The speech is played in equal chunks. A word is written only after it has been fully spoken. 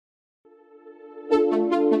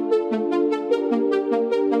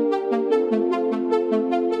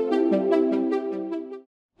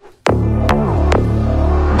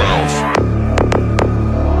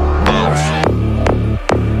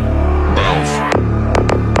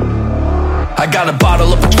got a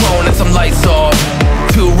bottle of Patron and some lights off,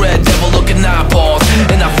 2 red devil looking eyeballs,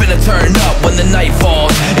 and I'm finna turn up when the night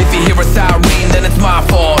falls. If you hear a siren, then it's my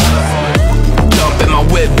fault. Jump in my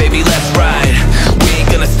whip, baby, let's ride. We ain't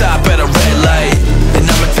gonna stop at a red light, and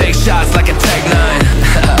I'ma take shots like a Tech 9.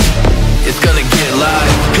 It's gonna get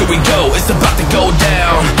live. Here we go, it's about to go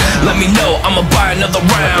down. Let me know, I'ma buy another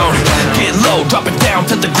round. Get low, drop it down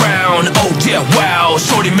to the ground. Oh yeah, wow,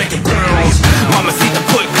 shorty making bounce. Mama see the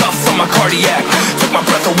put cuffs on my cardiac. Took my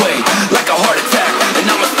breath away like a heart attack. And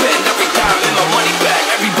I'ma spend every dime and my money back.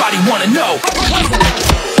 Everybody wanna know.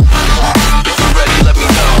 If you're ready, let me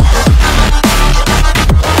know.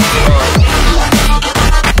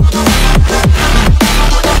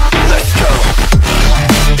 Let's go.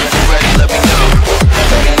 If you're ready, let me know.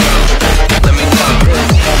 Let me know.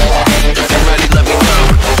 If you're ready, let me know.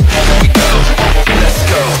 Here we go. Let's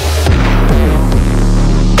go.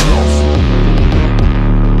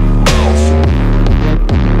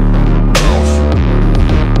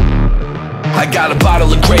 I got a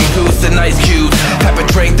bottle of Grey Goose and ice cubes. Have a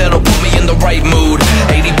drink that'll put me in the right mood.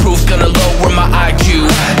 80 proof's gonna lower my IQ,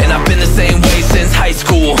 and I've been the same way since high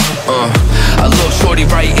school. I look shorty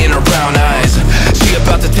right in her brown eyes. She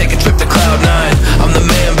about to take a trip to Cloud 9. I'm the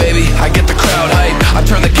man, baby, I get the crowd hype. I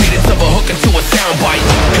turn the cadence of a hook into a soundbite.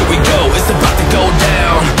 Here we go, it's about to go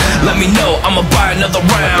down. Let me know, I'ma buy another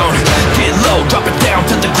round. Get low, drop it down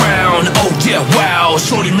to the ground. Oh yeah, wow,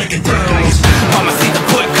 shorty making bounce. Mama see the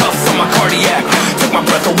put cuffs on my cardiac. Took my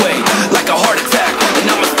breath away like a heart attack. And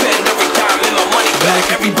I'ma spend every dime and my money back.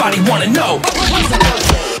 Everybody wanna know.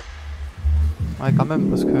 Ouais, quand même,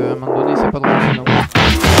 parce que à un moment donné, c'est pas drôle sinon.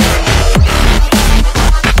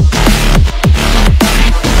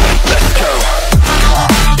 Let's go.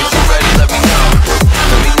 If you're ready, let me know.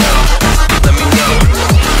 Let me know. Let me know.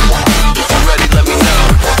 If you're ready, let me know.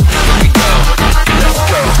 Here we go. Let's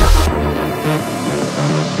go.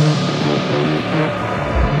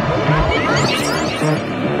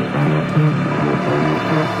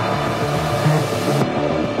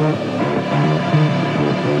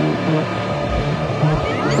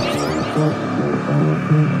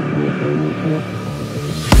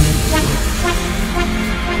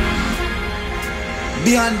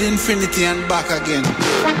 Beyond infinity and back again.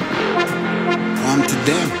 I'm to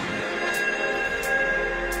them.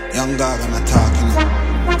 Young dog and I talking.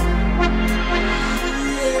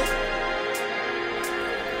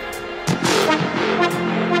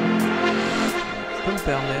 Je peux me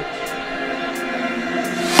permettre.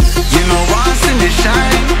 You know once in the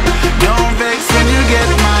shine. Don't vex when you get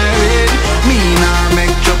married. Me nah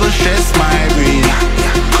make trouble stress my brain.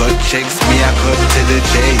 Cut checks me I cut to the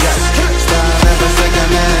chase. Start never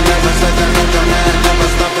second hand, never second man. Never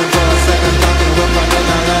stopping for a second, talking with my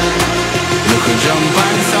line. Look a jump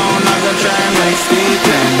and sound, I go try and make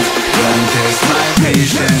statements. Don't test my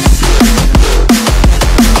patience.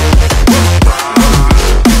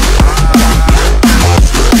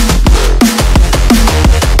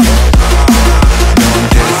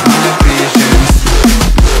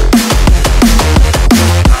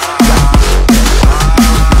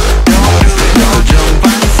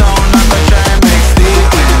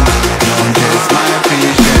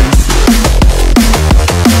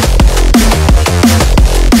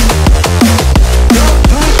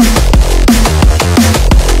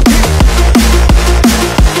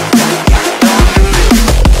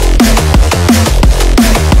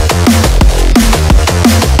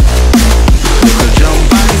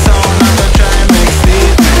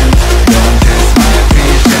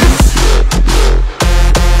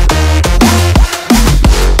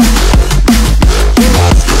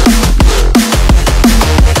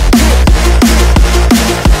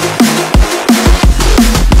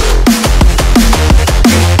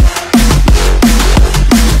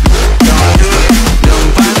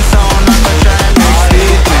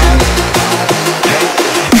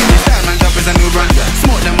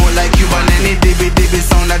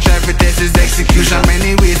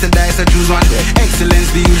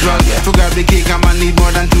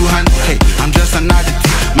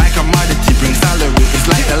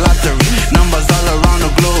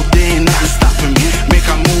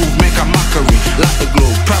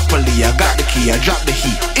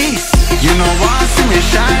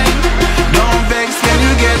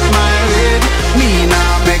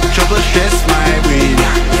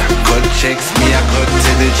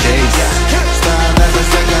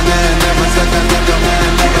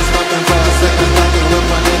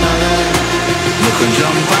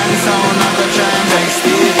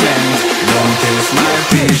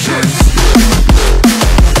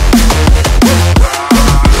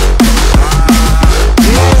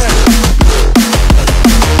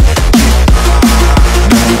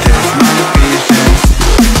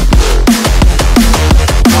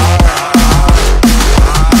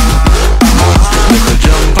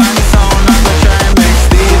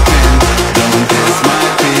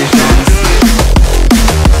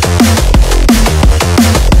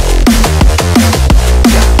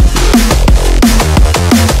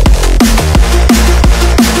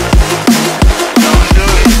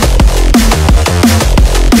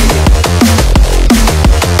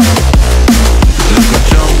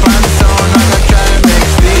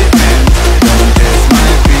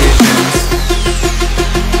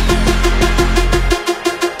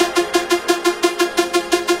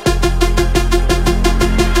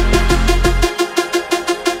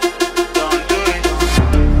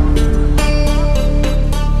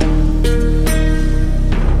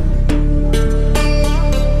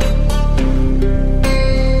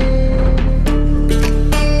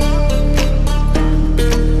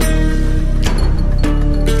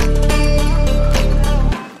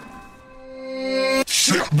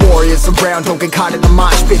 down, don't get caught in the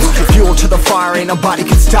mosh pit. Fuel to the fire, ain't nobody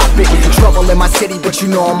can stop it. Trouble in my city, but you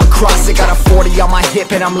know I'm across it. Got a 40 on my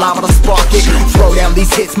hip and I'm liable to spark it. Throw down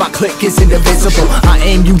these hits, my click is indivisible. I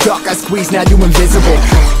aim, you duck, I squeeze, now you invisible.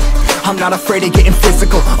 I'm not afraid of getting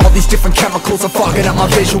physical. All these different chemicals are fogging up my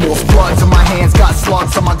visuals. Bloods on my hands, got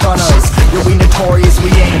slugs on my gunners. Yo, we notorious, we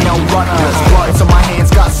ain't no runners. Bloods on my hands,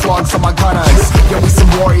 got slugs on my gunners. Yo, we some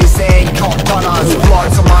warriors, they ain't called gunners.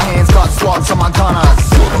 Bloods on my hands, got slugs on my gunners.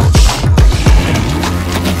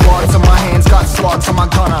 Bloods on my hands, got slugs on my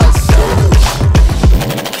gunners.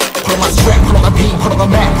 Put on my strap, put on the beat, put on the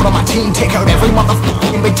map, put on my team. Take out every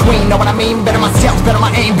motherfucker in between, know what I mean? Better myself, better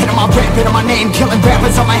my aim, better my rap, better my name. Killing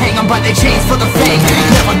rappers on my hang, I'm by their chains for the fame.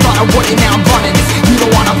 Never thought I would it, now I'm running this. You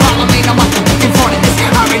don't wanna follow me, I'm up in front of this.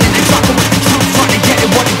 I ran in the jungle with the truth, trying to get it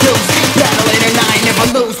what it does. Battling and I ain't never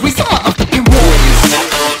lose, we some motherfucking warriors.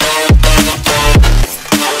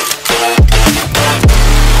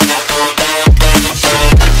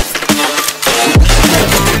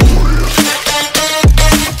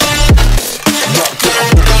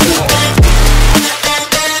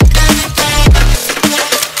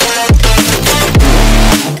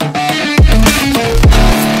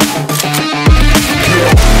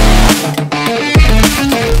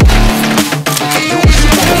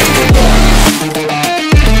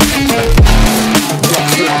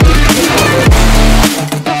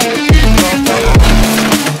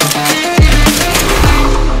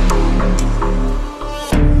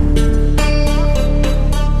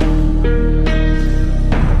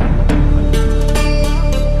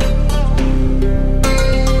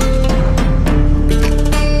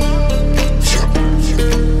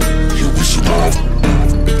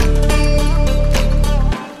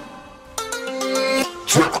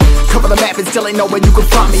 Cover the map and still ain't know where you can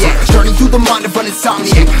find me at. Journey through the mind of an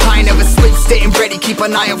insomniac. I ain't never sleep, staying ready, keep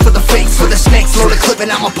an eye out for the fakes. For the snakes, load a clip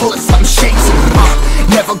and I'ma pull it, something shakes.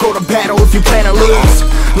 Never go to battle if you plan to lose.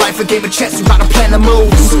 Life a game of chess, you gotta plan the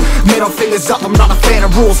moves. Middle fingers up, I'm not a fan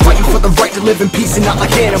of rules. Fighting for the right to live in peace and not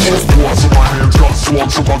like animals. Bloods in my hands, got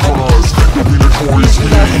slugs in my gunners. You'll be notorious, we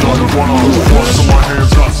ain't none of runners. Bloods in my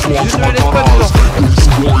hands, got slugs in my gunners. You'll be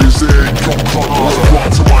some warriors, they ain't come gunners.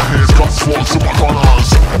 Bloods in my hands, got slugs in my gunners.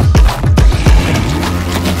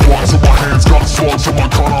 Bloods in my hands, got slugs in my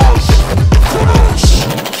gunners.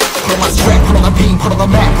 Put on my strap, put on the beam, put on the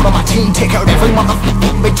map, put on my team. Take out every motherfucker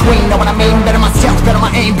in between, know what I mean? Better myself, better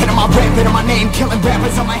my aim, better my rap, better my name. Killing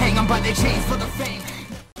rappers on my hang, I'm by their chains for the fame.